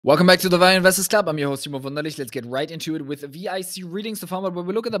Welcome back to the Value Investors Club. I'm your host, Timo Wunderlich. Let's get right into it with VIC Readings, the format where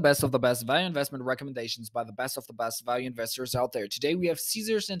we look at the best of the best value investment recommendations by the best of the best value investors out there. Today we have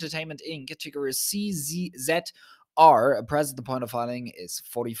Caesars Entertainment Inc., ticker is CZR. Price at the point of filing is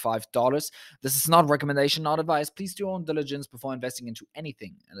 $45. This is not recommendation, not advice. Please do your own diligence before investing into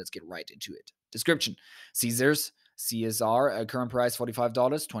anything. And let's get right into it. Description: Caesars CZR, current price $45,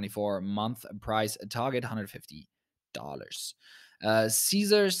 24-month price target $150.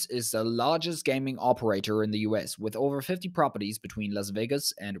 Caesars is the largest gaming operator in the US with over 50 properties between Las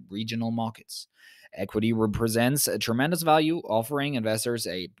Vegas and regional markets. Equity represents a tremendous value, offering investors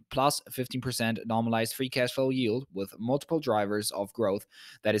a plus 15% normalized free cash flow yield with multiple drivers of growth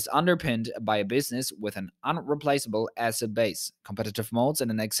that is underpinned by a business with an unreplaceable asset base, competitive moats,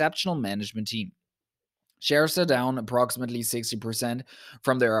 and an exceptional management team. Shares are down approximately 60%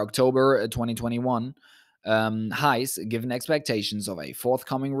 from their October 2021 highs, given expectations of a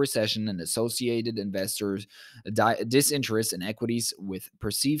forthcoming recession and associated investors' disinterest in equities with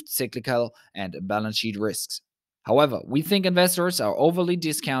perceived cyclical and balance sheet risks. However, we think investors are overly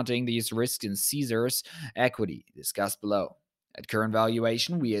discounting these risks in Caesar's equity, discussed below. At current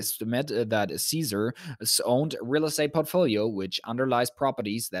valuation, we estimate that Caesar's owned real estate portfolio, which underlies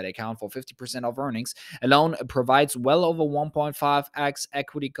properties that account for 50% of earnings, alone provides well over 1.5x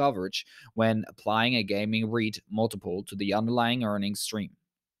equity coverage when applying a gaming REIT multiple to the underlying earnings stream.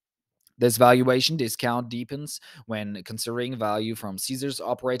 This valuation discount deepens when considering value from Caesar's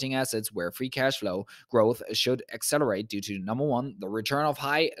operating assets, where free cash flow growth should accelerate due to number one, the return of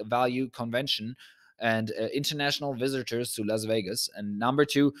high value convention and international visitors to Las Vegas, and number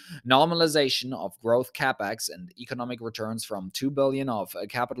two, normalization of growth capex and economic returns from $2 billion of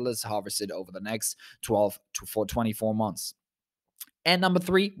capital is harvested over the next 12 to 24 months. And number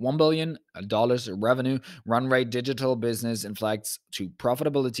three, $1 billion revenue run rate digital business inflects to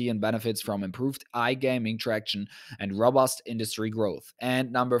profitability and benefits from improved iGaming traction and robust industry growth.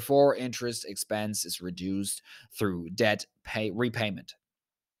 And number four, interest expense is reduced through debt repayment.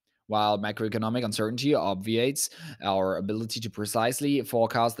 While macroeconomic uncertainty obviates our ability to precisely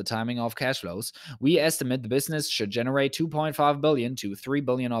forecast the timing of cash flows, we estimate the business should generate $2.5 billion to $3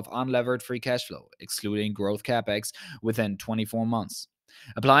 billion of unlevered free cash flow, excluding growth capex, within 24 months.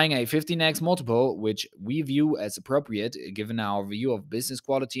 Applying a 15x multiple, which we view as appropriate given our view of business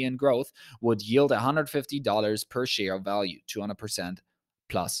quality and growth, would yield $150 per share value, 200%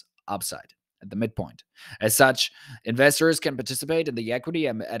 plus upside at the midpoint. As such, investors can participate in the equity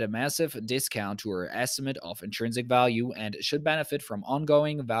at a massive discount to our estimate of intrinsic value and should benefit from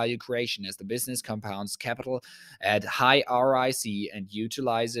ongoing value creation as the business compounds capital at high ROIC and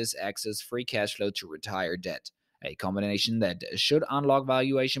utilizes excess free cash flow to retire debt, a combination that should unlock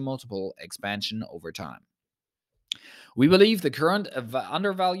valuation multiple expansion over time. We believe the current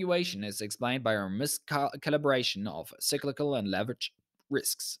undervaluation is explained by our miscalibration of cyclical and leverage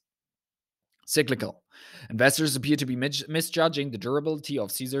risks. Cyclical. Investors appear to be misjudging the durability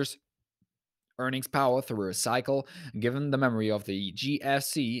of Caesar's earnings power through a cycle, given the memory of the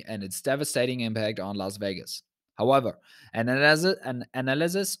GFC and its devastating impact on Las Vegas. However, an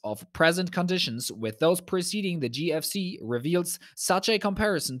analysis of present conditions with those preceding the GFC reveals such a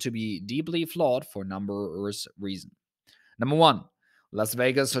comparison to be deeply flawed for numerous reasons. Number one, Las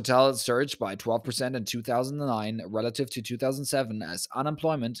Vegas hotel surged by 12% in 2009 relative to 2007 as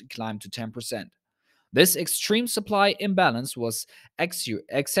unemployment climbed to 10%. This extreme supply imbalance was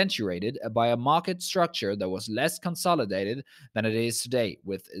accentuated by a market structure that was less consolidated than it is today,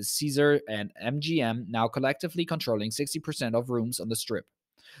 with Caesar and MGM now collectively controlling 60% of rooms on the Strip,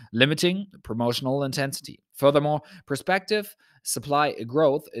 limiting promotional intensity. Furthermore, prospective supply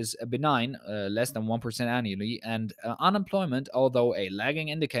growth is benign, less than 1% annually, and unemployment, although a lagging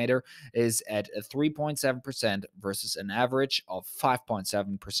indicator, is at 3.7% versus an average of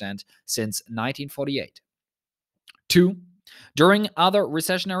 5.7% since 1948. Two, during other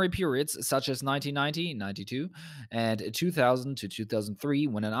recessionary periods such as 1990, 92, and 2000 to 2003,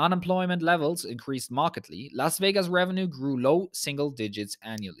 when unemployment levels increased markedly, Las Vegas revenue grew low single digits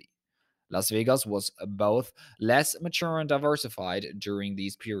annually. Las Vegas was both less mature and diversified during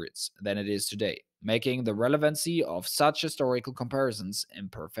these periods than it is today, making the relevancy of such historical comparisons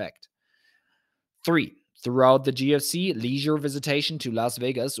imperfect. 3. Throughout the GFC, leisure visitation to Las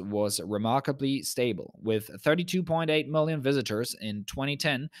Vegas was remarkably stable, with 32.8 million visitors in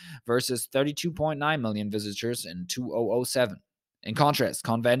 2010 versus 32.9 million visitors in 2007. In contrast,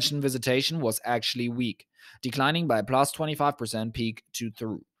 convention visitation was actually weak, declining by plus 25% peak to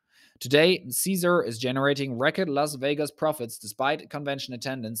through Today, Caesar is generating record Las Vegas profits despite convention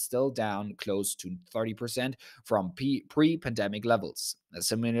attendance still down close to 30% from pre-pandemic levels, a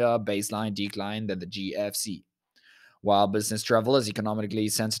similar baseline decline than the GFC. While business travel is economically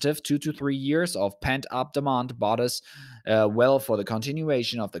sensitive, 2 to 3 years of pent-up demand bought us well for the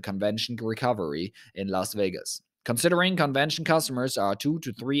continuation of the convention recovery in Las Vegas. Considering convention customers are 2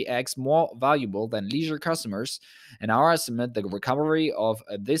 to 3x more valuable than leisure customers, in our estimate, the recovery of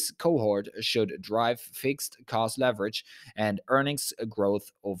this cohort should drive fixed cost leverage and earnings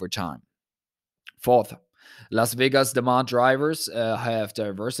growth over time. Fourth, Las Vegas demand drivers have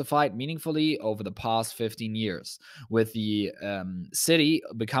diversified meaningfully over the past 15 years, with the city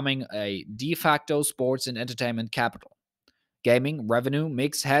becoming a de facto sports and entertainment capital. Gaming revenue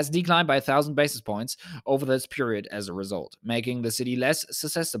mix has declined by 1,000 basis points over this period as a result, making the city less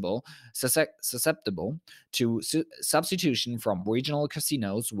susceptible to substitution from regional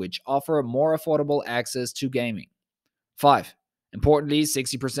casinos, which offer more affordable access to gaming. 5. Importantly,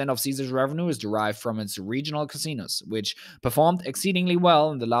 60% of Caesar's revenue is derived from its regional casinos, which performed exceedingly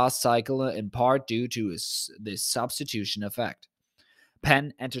well in the last cycle in part due to the substitution effect.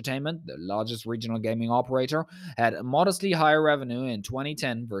 Penn Entertainment, the largest regional gaming operator, had a modestly higher revenue in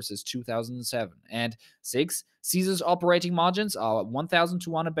 2010 versus 2007. And 6. Caesar's operating margins are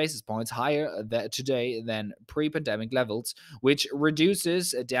 1,200 basis points higher today than pre-pandemic levels, which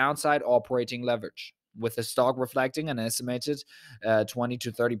reduces downside operating leverage. With the stock reflecting an estimated 20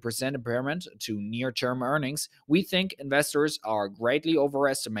 to 30% impairment to near-term earnings, we think investors are greatly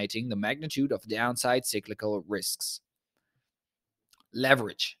overestimating the magnitude of downside cyclical risks.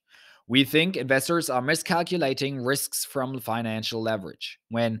 Leverage. We think investors are miscalculating risks from financial leverage.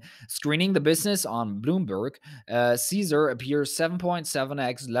 When screening the business on Bloomberg, Caesar appears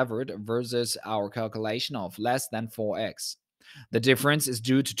 7.7x levered versus our calculation of less than 4x. The difference is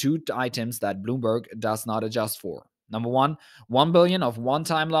due to two items that Bloomberg does not adjust for. Number one, 1 billion of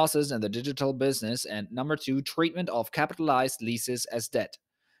one-time losses in the digital business, and number two, treatment of capitalized leases as debt.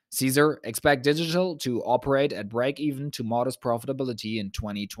 Caesar expect digital to operate at break-even to modest profitability in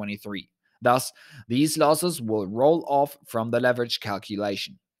 2023. Thus, these losses will roll off from the leverage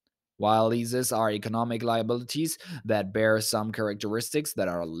calculation. While leases are economic liabilities that bear some characteristics that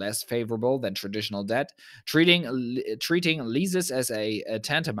are less favorable than traditional debt, treating leases as a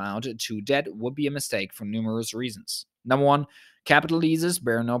tantamount to debt would be a mistake for numerous reasons. Number one, capital leases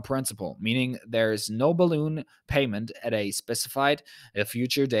bear no principal, meaning there is no balloon payment at a specified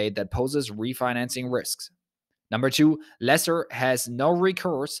future date that poses refinancing risks. Number two, lessor has no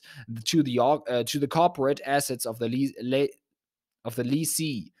recourse to the corporate assets of the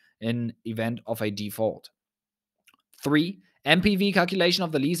leasee in event of a default. 3. MPV calculation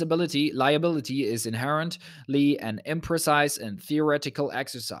of the leasability liability is inherently an imprecise and theoretical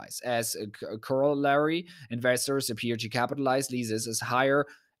exercise. As a corollary, investors appear to capitalize leases as higher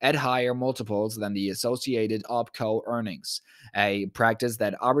multiples than the associated OpCo earnings, a practice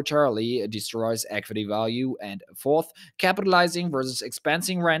that arbitrarily destroys equity value. And fourth, capitalizing versus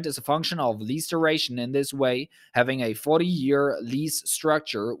expensing rent is a function of lease duration. In this way, having a 40-year lease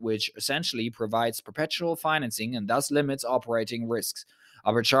structure, which essentially provides perpetual financing and thus limits operating risks,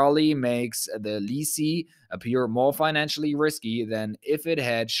 arbitrarily makes the leasee appear more financially risky than if it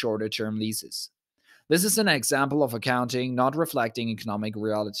had shorter-term leases. This is an example of accounting not reflecting economic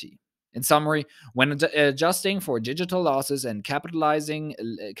reality. In summary, when adjusting for digital losses and capitalized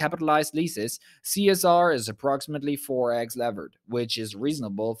leases, CSR is approximately 4x levered, which is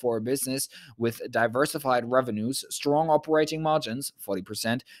reasonable for a business with diversified revenues, strong operating margins,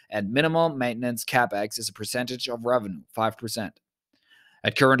 40%, and minimal maintenance capex as a percentage of revenue, 5%.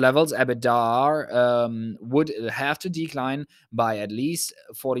 At current levels, EBITDA would have to decline by at least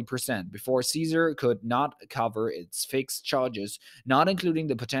 40% before Caesar could not cover its fixed charges, not including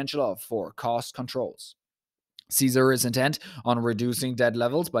the potential for cost controls. Caesar is intent on reducing debt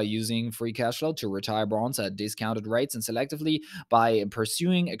levels by using free cash flow to retire bonds at discounted rates and selectively by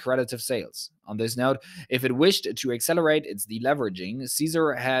pursuing accretive sales. On this note, if it wished to accelerate its deleveraging,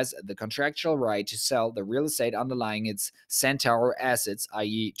 Caesar has the contractual right to sell the real estate underlying its Centaur assets,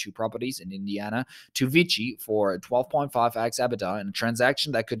 i.e., two properties in Indiana, to Vici for 12.5x EBITDA in a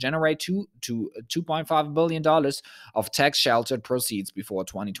transaction that could generate $2 to $2.5 billion of tax-sheltered proceeds before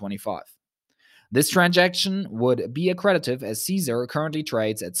 2025. This transaction would be accretive as Caesar currently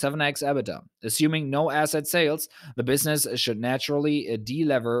trades at 7x EBITDA. Assuming no asset sales, the business should naturally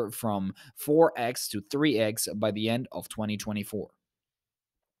delever from 4x to 3x by the end of 2024.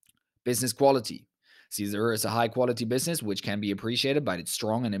 Business quality. Caesar is a high-quality business which can be appreciated by its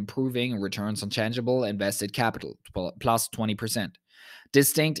strong and improving returns on tangible invested capital, plus 20%.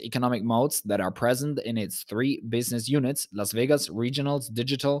 Distinct economic modes that are present in its three business units, Las Vegas, regionals,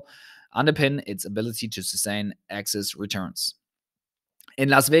 digital, underpin its ability to sustain excess returns. In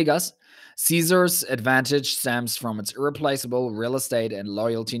Las Vegas, Caesar's advantage stems from its irreplaceable real estate and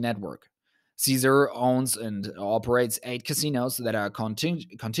loyalty network. Caesar owns and operates 8 casinos that are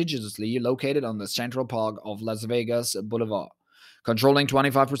contiguously located on the central park of Las Vegas Boulevard, controlling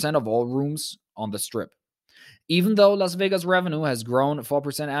 25% of all rooms on the strip. Even though Las Vegas revenue has grown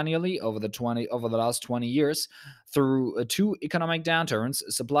 4% annually over the last 20 years, through two economic downturns,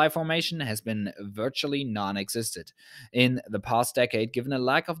 supply formation has been virtually non-existent in the past decade, given a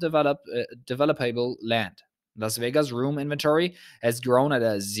lack of developable land. Las Vegas room inventory has grown at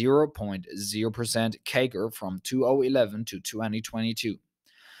a 0.0% CAGR from 2011 to 2022.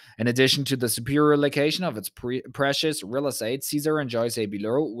 In addition to the superior location of its precious real estate, Caesar enjoys a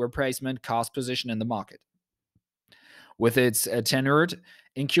below replacement cost position in the market. With its tenured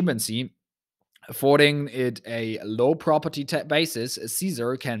incumbency affording it a low property basis,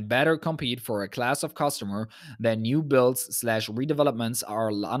 Caesar can better compete for a class of customer that new builds/redevelopments are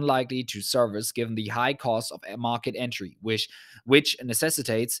unlikely to service given the high cost of a market entry, which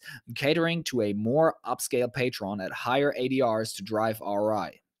necessitates catering to a more upscale patron at higher ADRs to drive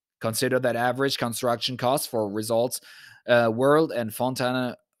ROI. Consider that average construction costs for Resorts World and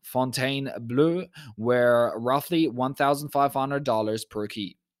Fontainebleau were roughly $1,500 per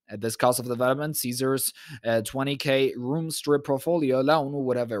key. At this cost of development, Caesar's 20K room strip portfolio alone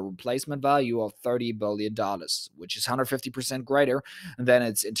would have a replacement value of $30 billion, which is 150% greater than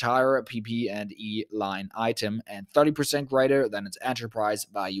its entire PP&E line item and 30% greater than its enterprise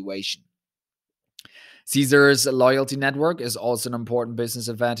valuation. Caesar's loyalty network is also an important business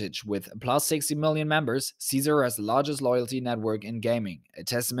advantage. With plus 60 million members, Caesar has the largest loyalty network in gaming, a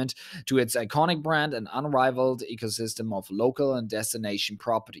testament to its iconic brand and unrivaled ecosystem of local and destination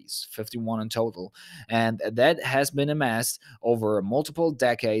properties, 51 in total, and that has been amassed over multiple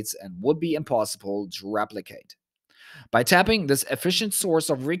decades and would be impossible to replicate. By tapping this efficient source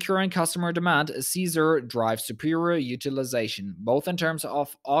of recurring customer demand, Caesar drives superior utilization, both in terms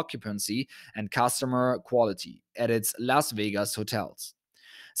of occupancy and customer quality, at its Las Vegas hotels.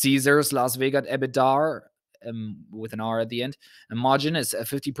 Caesar's Las Vegas EBITDA, with an R at the end, and margin is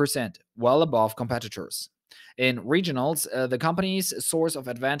 50%, well above competitors. In regionals, the company's source of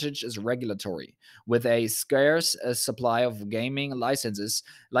advantage is regulatory, with a scarce supply of gaming licenses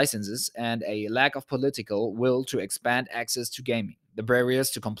and a lack of political will to expand access to gaming. The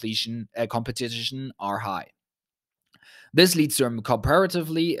barriers to competition are high. This leads to a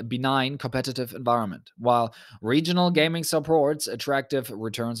comparatively benign competitive environment. While regional gaming supports attractive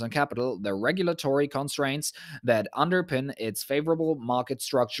returns on capital, the regulatory constraints that underpin its favorable market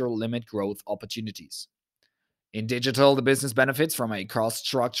structure limit growth opportunities. In digital, the business benefits from a cost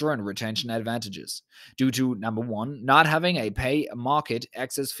structure and retention advantages due to, number one, not having a pay market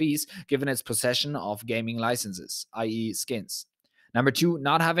access fees given its possession of gaming licenses, i.e., skins. Number two,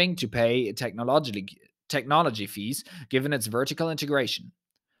 not having to pay technology fees given its vertical integration.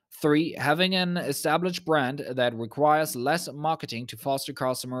 Three, having an established brand that requires less marketing to foster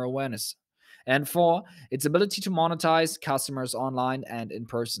customer awareness. And four, its ability to monetize customers online and in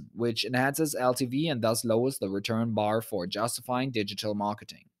person, which enhances LTV and thus lowers the return bar for justifying digital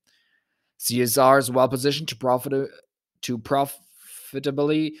marketing. CZR is well positioned to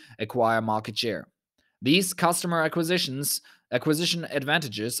profitably acquire market share. These customer acquisition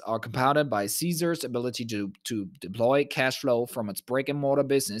advantages are compounded by Caesar's ability to deploy cash flow from its brick-and-mortar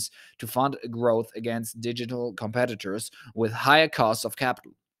business to fund growth against digital competitors with higher costs of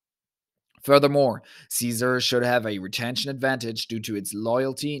capital. Furthermore, Caesar should have a retention advantage due to its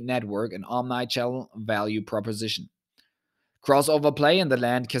loyalty network and omnichannel value proposition. Crossover play in the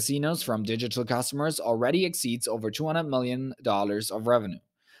land casinos from digital customers already exceeds over $200 million of revenue,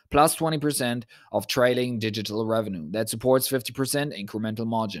 plus 20% of trailing digital revenue that supports 50% incremental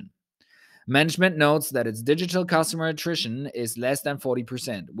margin. Management notes that its digital customer attrition is less than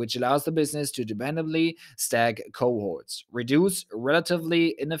 40%, which allows the business to dependably stack cohorts, reduce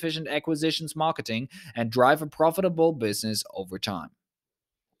relatively inefficient acquisitions marketing, and drive a profitable business over time.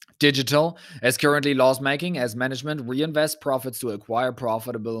 Digital is currently loss-making as management reinvests profits to acquire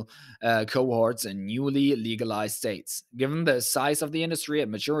profitable cohorts in newly legalized states. Given the size of the industry at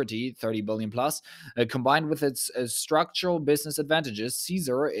maturity, 30 billion plus, combined with its structural business advantages,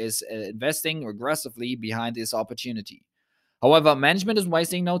 Caesar is investing aggressively behind this opportunity. However, management is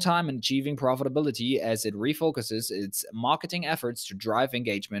wasting no time in achieving profitability as it refocuses its marketing efforts to drive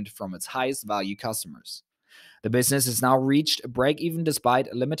engagement from its highest value customers. The business has now reached break even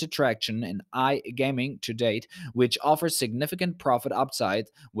despite limited traction in iGaming to date, which offers significant profit upside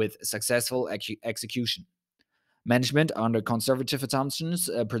with successful execution. Management, under conservative assumptions,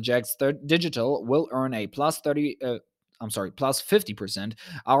 projects digital will earn a plus 50%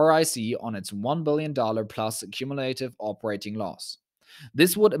 ROIC on its $1 billion plus cumulative operating loss.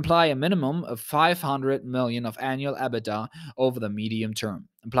 This would imply a minimum of 500 million of annual EBITDA over the medium term.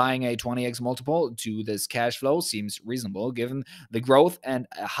 Implying a 20x multiple to this cash flow seems reasonable given the growth and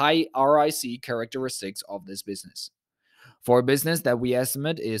high ROIC characteristics of this business. For a business that we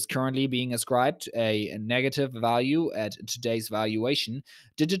estimate is currently being ascribed a negative value at today's valuation,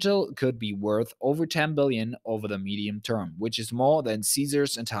 digital could be worth over 10 billion over the medium term, which is more than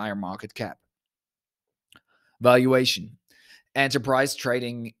Caesar's entire market cap. Valuation. Enterprise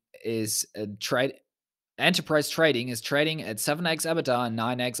trading is Enterprise trading is trading at 7x EBITDA and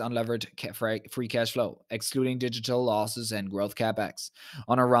 9x unlevered free cash flow, excluding digital losses and growth capex,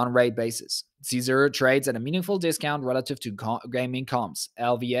 on a run rate basis. Caesar trades at a meaningful discount relative to gaming comps,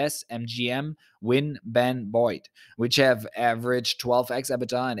 LVS, MGM, Wynn, Ben, Boyd, which have averaged 12x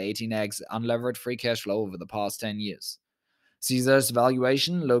EBITDA and 18x unlevered free cash flow over the past 10 years. Caesar's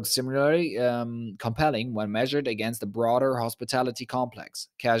valuation looks similarly compelling when measured against the broader hospitality complex,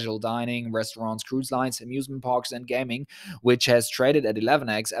 casual dining, restaurants, cruise lines, amusement parks, and gaming, which has traded at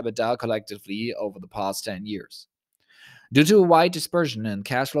 11x EBITDA collectively over the past 10 years. Due to a wide dispersion in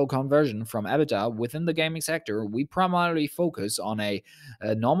cash flow conversion from EBITDA within the gaming sector, we primarily focus on a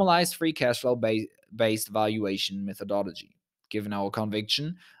normalized free cash flow based valuation methodology. Given our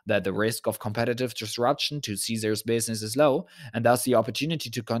conviction that the risk of competitive disruption to Caesar's business is low, and thus the opportunity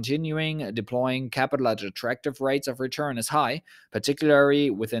to continuing deploying capital at attractive rates of return is high,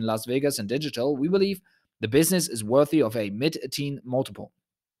 particularly within Las Vegas and digital, we believe the business is worthy of a mid-teen multiple.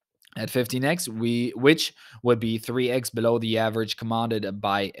 At 15x, which would be 3x below the average commanded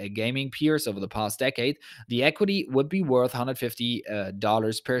by gaming peers over the past decade, the equity would be worth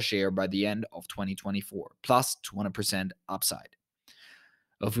 $150 per share by the end of 2024, plus 200% upside.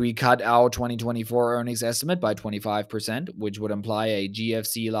 If we cut our 2024 earnings estimate by 25%, which would imply a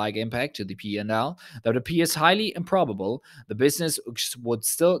GFC-like impact to the P&L that appears highly improbable, the business would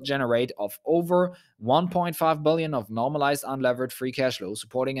still generate of over 1.5 billion of normalized unlevered free cash flow,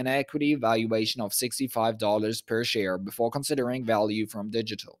 supporting an equity valuation of $65 per share before considering value from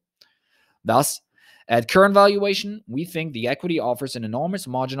digital. Thus, at current valuation, we think the equity offers an enormous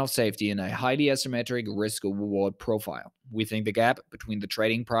margin of safety and a highly asymmetric risk-reward profile. We think the gap between the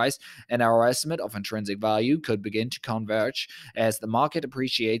trading price and our estimate of intrinsic value could begin to converge as the market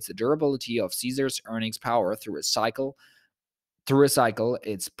appreciates the durability of Caesar's earnings power through a cycle,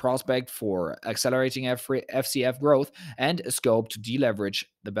 its prospect for accelerating FCF growth, and a scope to deleverage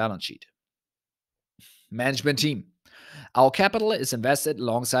the balance sheet. Management team. Our capital is invested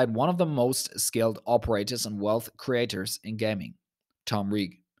alongside one of the most skilled operators and wealth creators in gaming, Tom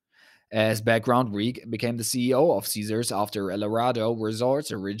Reeg. As background, Reeg became the CEO of Caesars after Eldorado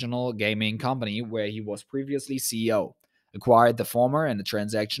Resorts, original gaming company where he was previously CEO, acquired the former in a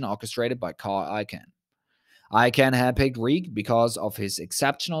transaction orchestrated by ICahn. ICahn had picked Reeg because of his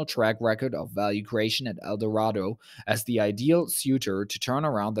exceptional track record of value creation at Eldorado as the ideal suitor to turn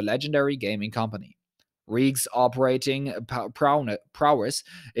around the legendary gaming company. Reeg's operating prowess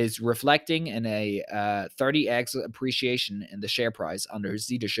is reflecting in a 30x appreciation in the share price under his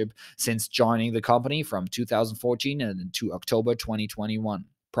leadership since joining the company from 2014 and to October 2021,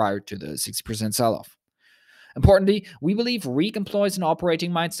 prior to the 60% sell-off. Importantly, we believe Reeg employs an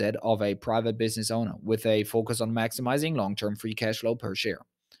operating mindset of a private business owner with a focus on maximizing long-term free cash flow per share.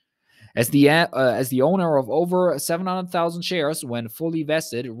 As the owner of over 700,000 shares when fully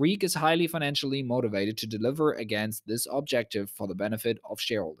vested, Reeg is highly financially motivated to deliver against this objective for the benefit of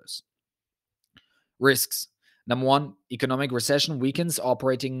shareholders. Risks. Number 1, economic recession weakens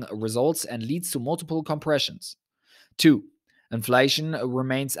operating results and leads to multiple compressions. 2, inflation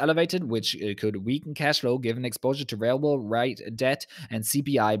remains elevated, which could weaken cash flow given exposure to variable rate debt and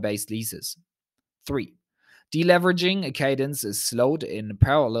CPI-based leases. 3, deleveraging cadence is slowed in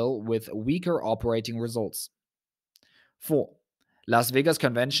parallel with weaker operating results. 4, Las Vegas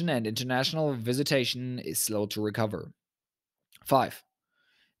convention and international visitation is slow to recover. 5,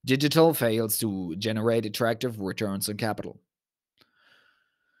 digital fails to generate attractive returns on capital.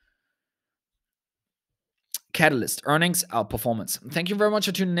 Catalyst, earnings outperformance. Thank you very much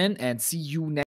for tuning in and see you next